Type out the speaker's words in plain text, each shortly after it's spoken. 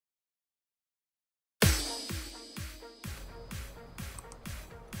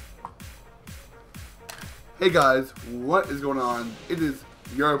Hey guys, what is going on? It is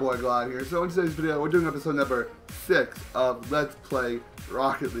your boy Glad here. So in today's video, we're doing episode number 6 of Let's Play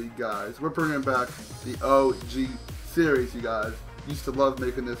Rocket League, guys. We're bringing back the OG series, you guys. Used to love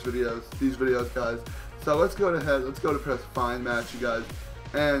making these videos, guys. So let's go ahead, let's go to press find match, you guys.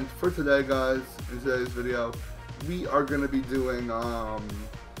 And for today, guys, in today's video, we are going to be doing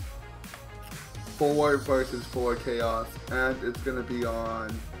 4 versus 4 chaos, and it's going to be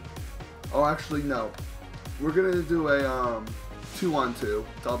on, oh actually no, we're going to do a 2-on-2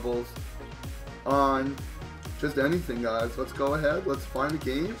 doubles on just anything, guys. Let's go ahead, let's find a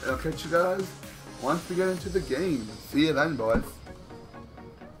game, and I'll catch you guys once we get into the game. See you then, boys.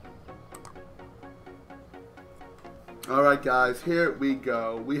 Alright guys, here we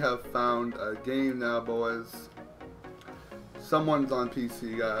go. We have found a game now, boys. Someone's on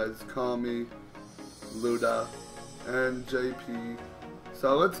PC, guys. Call me Luda and JP.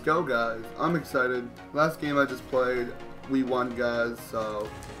 So let's go, guys. I'm excited. Last game I just played, we won, guys. So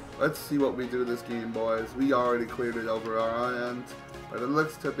let's see what we do this game, boys. We already cleared it over our end, but it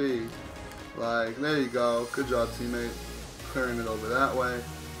looks to be like, there you go. Good job, teammate. Clearing it over that way.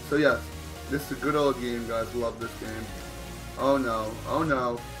 So yes, this is a good old game, guys. Love this game. Oh no. Oh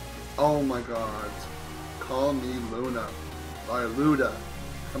no. Oh my god. Call me Luna. Or Luda.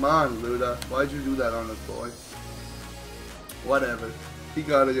 Come on, Luda. Why'd you do that on us, boy? Whatever. He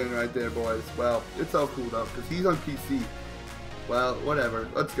got it in right there, boys. Well, it's all cooled up because he's on PC. Well, whatever.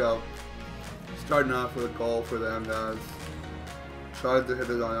 Let's go. Starting off with a goal for them, guys. Tried to hit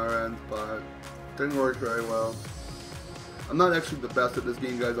it on our end, but didn't work very well. I'm not actually the best at this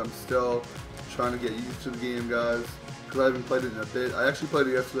game, guys. I'm still trying to get used to the game, guys, because I haven't played it in a bit. I actually played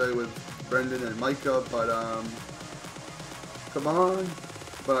it yesterday with Brendan and Micah, but come on,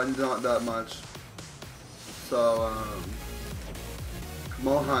 but not that much. So come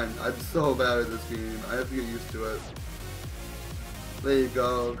on, I'm so bad at this game. I have to get used to it. There you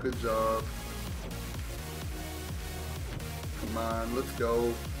go, good job. Come on, let's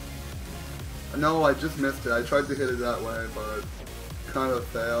go. I know I just missed it. I tried to hit it that way, but kind of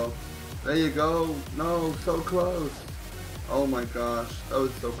failed. There you go. No, so close. Oh my gosh, that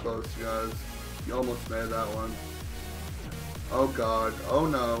was so close, you guys. You almost made that one. Oh god. Oh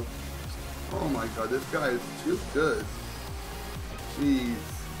no. Oh my god, this guy is too good. Jeez.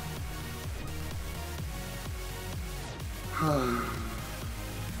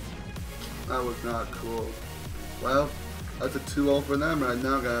 That was not cool. Well, that's a 2-0 for them right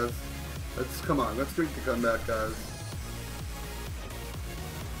now, guys. Come on, let's drink the comeback, guys.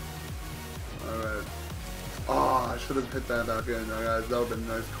 Alright. Oh, I should have hit that back in, guys. That would have been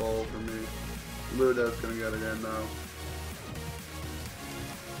a nice call for me. Luda's gonna get it in now.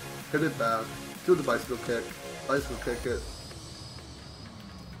 Hit it back. Do the bicycle kick. Bicycle kick it.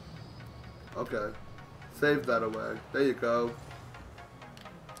 Okay. Save that away. There you go.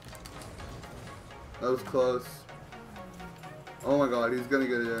 That was close. Oh my god, he's gonna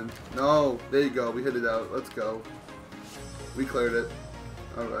get it in. No! There you go. We hit it out. Let's go. We cleared it.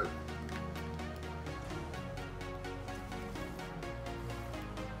 Alright.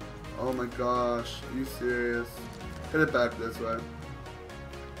 Oh my gosh. Are you serious? Hit it back this way.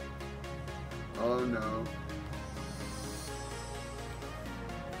 Oh no.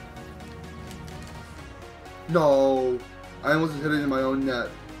 No! I almost hit it in my own net.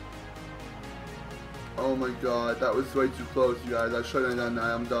 Oh my god, that was way too close, you guys. I shouldn't have done that.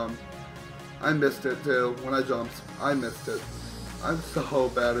 I'm dumb. I missed it too. When I jumped, I missed it. I'm so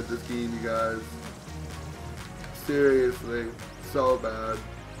bad at this game, you guys. Seriously. So bad.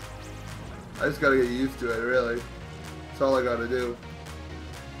 I just gotta get used to it, really. That's all I gotta do.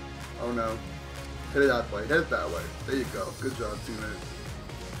 Oh no. Hit it that way. Hit it that way. There you go. Good job, teammate.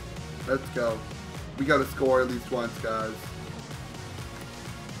 Let's go. We gotta score at least once, guys.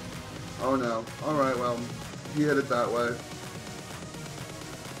 Oh no. Alright, well, he hit it that way.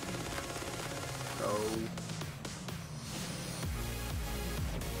 Oh.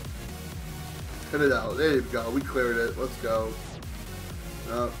 Hit it out. There you go. We cleared it. Let's go.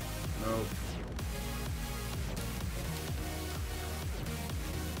 Nope. Nope.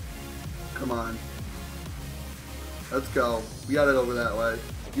 Come on. Let's go. We got it over that way.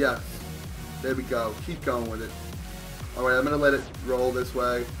 Yes. There we go. Keep going with it. Alright, I'm going to let it roll this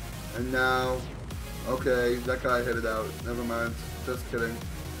way. And now, okay, that guy hit it out. Never mind. Just kidding.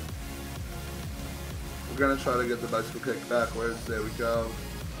 We're going to try to get the bicycle kick backwards. There we go.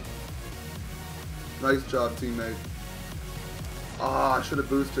 Nice job, teammate. Ah, I should have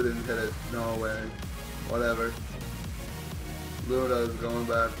boosted and hit it. No way. Whatever. Luna is going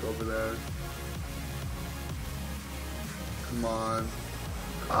back over there. Come on.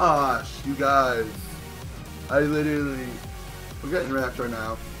 Gosh, you guys. I literally, we're getting wrecked right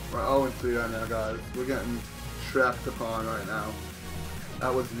now. We're 0-3 right now, guys. We're getting trapped upon right now.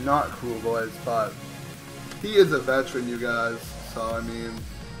 That was not cool, boys, but he is a veteran, you guys. So, I mean,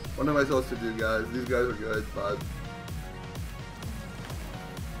 what am I supposed to do, guys? These guys are good, but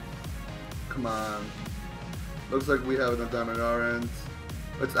come on. Looks like we have enough diamond on our end.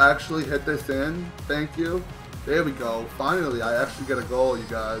 Let's actually hit this in. Thank you. There we go. Finally, I actually get a goal, you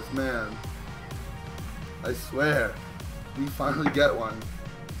guys. Man. I swear. We finally get one.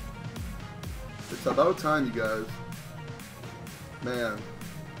 It's about time, you guys. Man.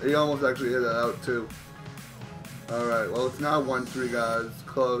 He almost actually hit it out, too. Alright, well, it's now 1-3, guys.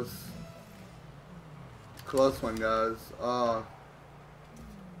 Close. Close one, guys. Alright.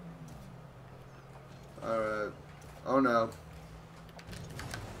 Oh no.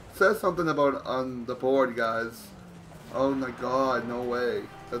 It says something about on the board, guys. Oh my god, no way.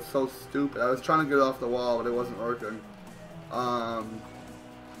 That's so stupid. I was trying to get it off the wall, but it wasn't working.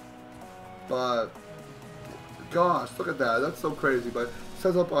 But gosh, look at that. That's so crazy. But it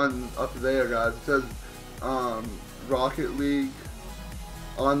says up there, guys. It says Rocket League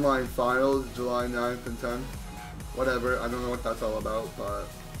Online Finals, July 9th and 10th. Whatever. I don't know what that's all about, but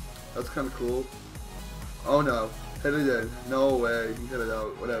that's kind of cool. Oh no. Hit it in. No way. He hit it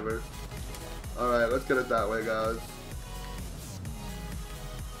out. Whatever. Alright, let's get it that way, guys.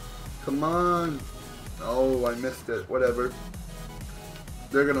 Come on. Oh, I missed it. Whatever.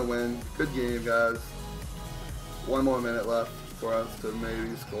 They're gonna win. Good game, guys. 1 more minute left for us to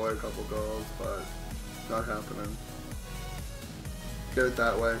maybe score a couple goals, but it's not happening. Get it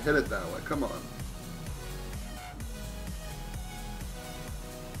that way. Hit it that way. Come on.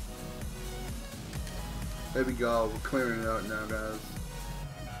 There we go. We're clearing it out now, guys.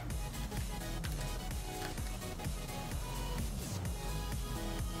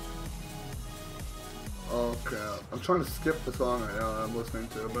 Oh crap. I'm trying to skip the song right now that I'm listening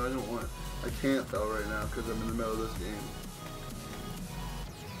to, but I don't want. I can't though right now because I'm in the middle of this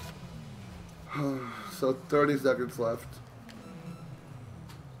game. So 30 seconds left.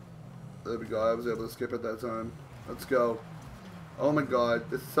 There we go. I was able to skip it that time. Let's go. Oh my god,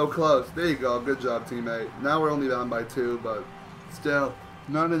 this is so close. There you go. Good job, teammate. Now we're only down by 2, but still,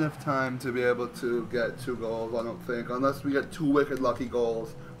 not enough time to be able to get 2 goals, I don't think. Unless we get 2 wicked lucky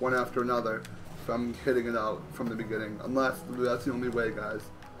goals, one after another, from hitting it out from the beginning. Unless, that's the only way, guys.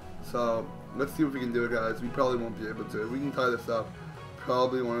 So, let's see if we can do it, guys. We probably won't be able to. We can tie this up.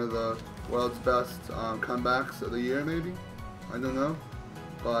 Probably one of the world's best comebacks of the year, maybe? I don't know.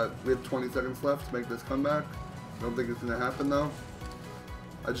 But we have 20 seconds left to make this comeback. I don't think it's going to happen, though.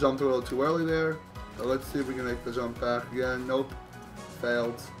 I jumped a little too early there, so let's see if we can make the jump back again. Nope,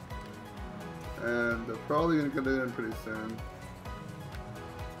 failed. And they're probably going to get it in pretty soon.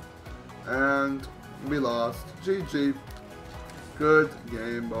 And we lost. GG. Good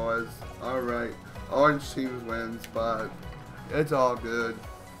game, boys. Alright, orange team wins, but it's all good.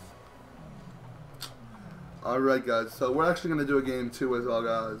 Alright, guys, so we're actually going to do a game 2 as well,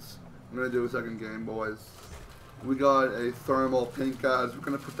 guys. I'm going to do a second game, boys. We got a thermal pink, guys. We're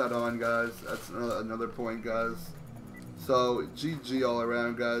going to put that on, guys. That's another point, guys. So, GG all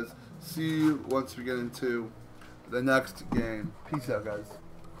around, guys. See you once we get into the next game. Peace out, guys.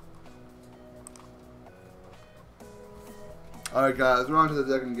 Alright, guys. We're on to the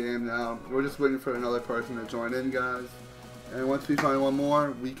second game now. We're just waiting for another person to join in, guys. And once we find one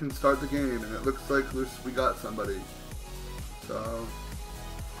more, we can start the game. And it looks like we got somebody. So,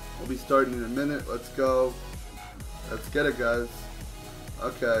 we'll be starting in a minute. Let's go. Let's get it, guys.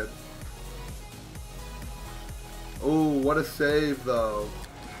 Okay. Oh, what a save, though.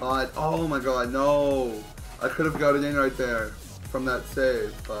 But, oh my god, no. I could have got it in right there from that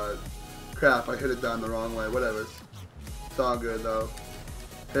save, but crap, I hit it down the wrong way. Whatever. It's all good, though.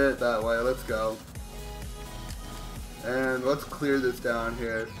 Hit it that way. Let's go. And let's clear this down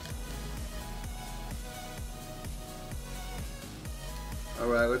here.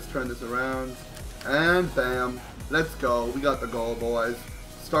 Alright, let's turn this around. And bam. Let's go. We got the goal, boys.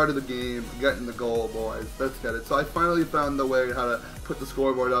 Started the game, getting the goal, boys. Let's get it. So I finally found the way how to put the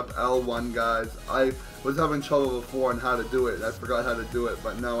scoreboard up, L1, guys. I was having trouble before on how to do it. I forgot how to do it,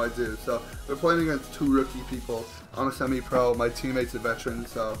 but now I do. So we're playing against 2 rookie people. I'm a semi-pro. My teammate's a veteran,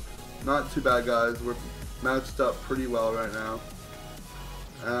 so not too bad, guys. We're matched up pretty well right now.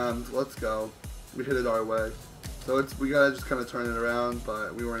 And let's go. We hit it our way. So we gotta just kind of turn it around,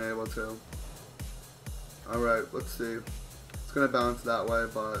 but we weren't able to. Alright, let's see. It's going to bounce that way,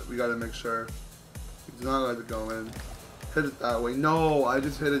 but we got to make sure. It's not allowed to go in. Hit it that way. No, I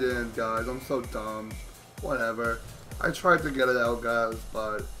just hit it in, guys. I'm so dumb. Whatever. I tried to get it out, guys,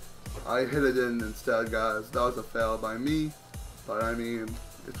 but I hit it in instead, guys. That was a fail by me. But I mean,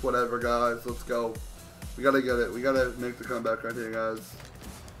 it's whatever, guys. Let's go. We gotta get it. We gotta make the comeback right here, guys.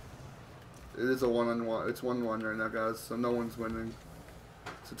 It is a one-on-one. It's 1-1 right now, guys. So no one's winning.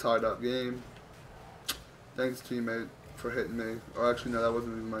 It's a tied-up game. Thanks, teammate, for hitting me. Or actually, no, that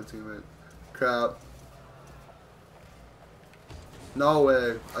wasn't even my teammate. Crap. No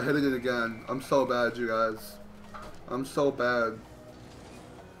way. I hit it again. I'm so bad, you guys. I'm so bad.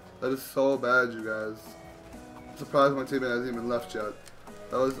 That is so bad, you guys. I'm surprised my teammate hasn't even left yet.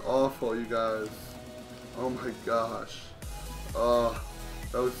 That was awful, you guys. Oh my gosh. Oh,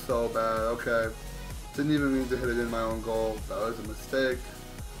 that was so bad. Okay. Didn't even mean to hit it in my own goal. That was a mistake.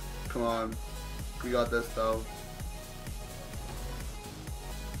 Come on. We got this, though.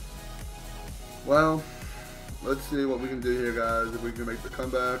 Well, let's see what we can do here, guys. If we can make the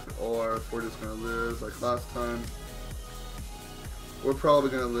comeback, or if we're just going to lose like last time. We're probably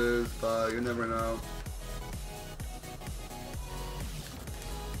going to lose, but you never know.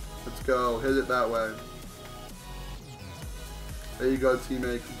 Let's go. Hit it that way. There you go,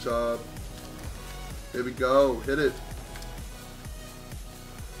 teammate. Good job. Here we go. Hit it.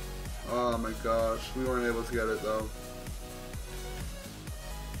 Oh my gosh. We weren't able to get it, though.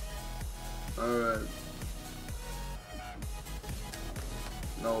 Alright.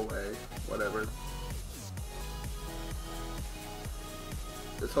 No way. Whatever.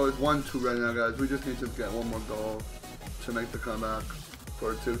 So it's 1-2 right now, guys. We just need to get one more goal to make the comeback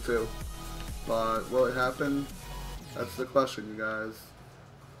for 2-2. But will it happen? That's the question, you guys.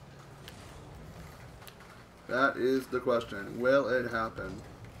 That is the question. Will it happen?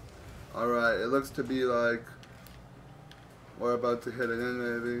 Alright, it looks to be like we're about to hit it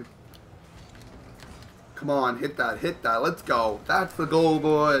in, maybe. Come on, hit that, hit that. Let's go. That's the goal,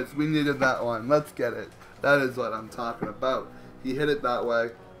 boys. We needed that one. Let's get it. That is what I'm talking about. He hit it that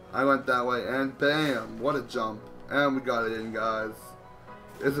way. I went that way, and bam! What a jump. And we got it in, guys.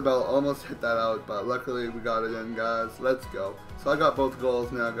 Isabel almost hit that out, but luckily we got it in, guys. Let's go. So I got both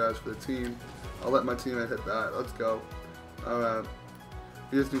goals now, guys, for the team. I'll let my teammate hit that. Let's go. Alright.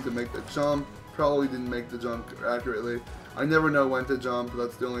 You just need to make the jump. Probably didn't make the jump accurately. I never know when to jump.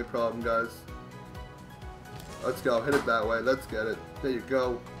 That's the only problem, guys. Let's go. Hit it that way. Let's get it. There you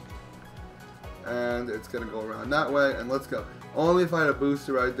go. And it's going to go around that way. And let's go. Only if I had a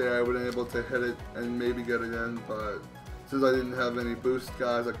booster right there, I would have been able to hit it and maybe get it in. But since I didn't have any boost,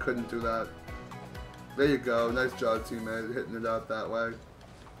 guys, I couldn't do that. There you go. Nice job, teammate. Hitting it out that way.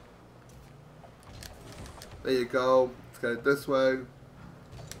 There you go. Let's get it this way.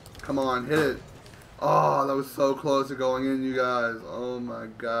 Come on, hit it. Oh, that was so close to going in, you guys. Oh my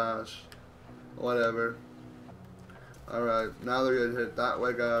gosh. Whatever. Alright, now they're going to hit that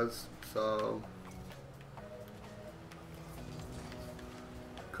way, guys. So,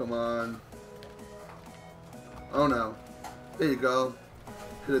 come on. Oh no. There you go.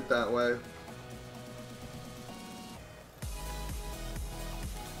 Hit it that way.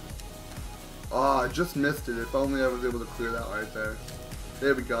 Oh, I just missed it. If only I was able to clear that right there.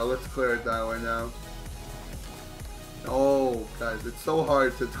 There we go. Let's clear it that way now. Oh, guys, it's so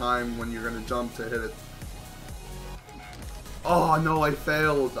hard to time when you're going to jump to hit it. Oh, no, I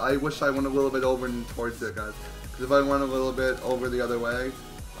failed. I wish I went a little bit over and towards it, guys. Because if I went a little bit over the other way,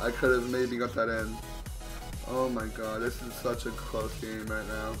 I could have maybe got that in. Oh, my God. This is such a close game right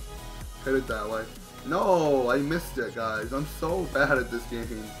now. Hit it that way. No, I missed it, guys. I'm so bad at this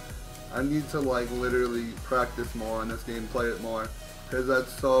game. I need to, like, literally practice more on this game, play it more. Because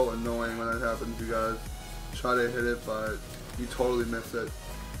that's so annoying when that happens, you guys. Try to hit it, but you totally miss it.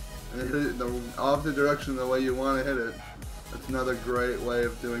 And hit it in the opposite direction the way you want to hit it. That's another great way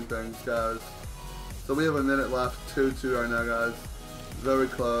of doing things, guys. So we have a minute left, 2-2 right now, guys. Very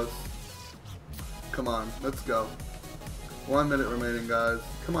close. Come on, let's go. 1 minute remaining, guys.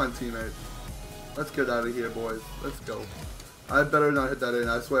 Come on, teammate. Let's get out of here, boys. Let's go. I better not hit that in.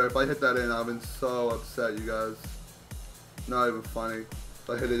 I swear, if I hit that in, I've been so upset, you guys. Not even funny. If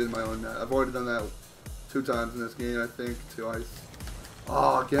I hit it in my own net. I've already done that 2 times in this game, I think. Twice.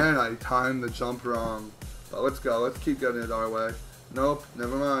 Oh, again, I timed the jump wrong. But let's go. Let's keep getting it our way. Nope,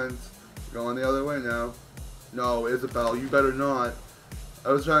 never mind. Going the other way now. No, Isabel, you better not.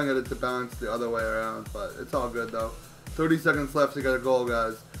 I was trying to get it to bounce the other way around, but it's all good, though. 30 seconds left to get a goal,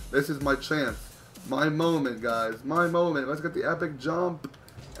 guys. This is my chance. My moment, guys. My moment. Let's get the epic jump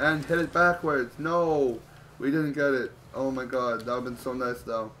and hit it backwards. No, we didn't get it. Oh my god, that would have been so nice,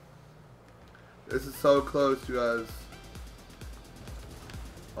 though. This is so close, you guys.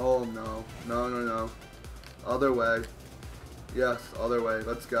 Oh no. No, no, no. Other way. Yes, other way.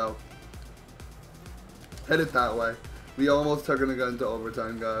 Let's go. Hit it that way. We almost are gonna get into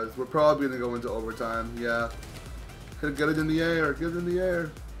overtime, guys. We're probably gonna go into overtime. Yeah. Get it in the air. Get it in the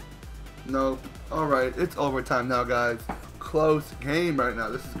air. Nope. Alright, it's overtime now, guys. Close game right now.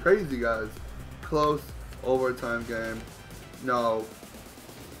 This is crazy, guys. Close overtime game. No.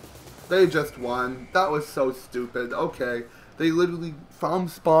 They just won. That was so stupid. Okay. They literally, from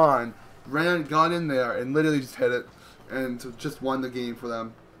spawn, got in there and literally just hit it. And just won the game for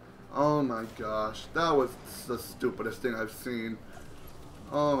them. Oh my gosh. That was the stupidest thing I've seen.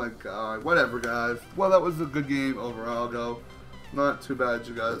 Oh my god. Whatever, guys. Well, that was a good game overall, though. Not too bad,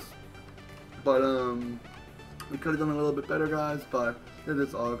 you guys. But, we could have done a little bit better, guys, but it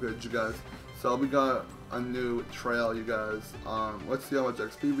is all good, you guys. So, we got a new trail, you guys. Let's see how much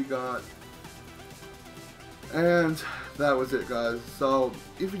XP we got. And that was it, guys. So,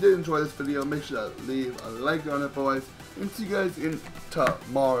 if you did enjoy this video, make sure to leave a like on it, boys. And see you guys in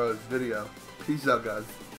tomorrow's video. Peace out, guys.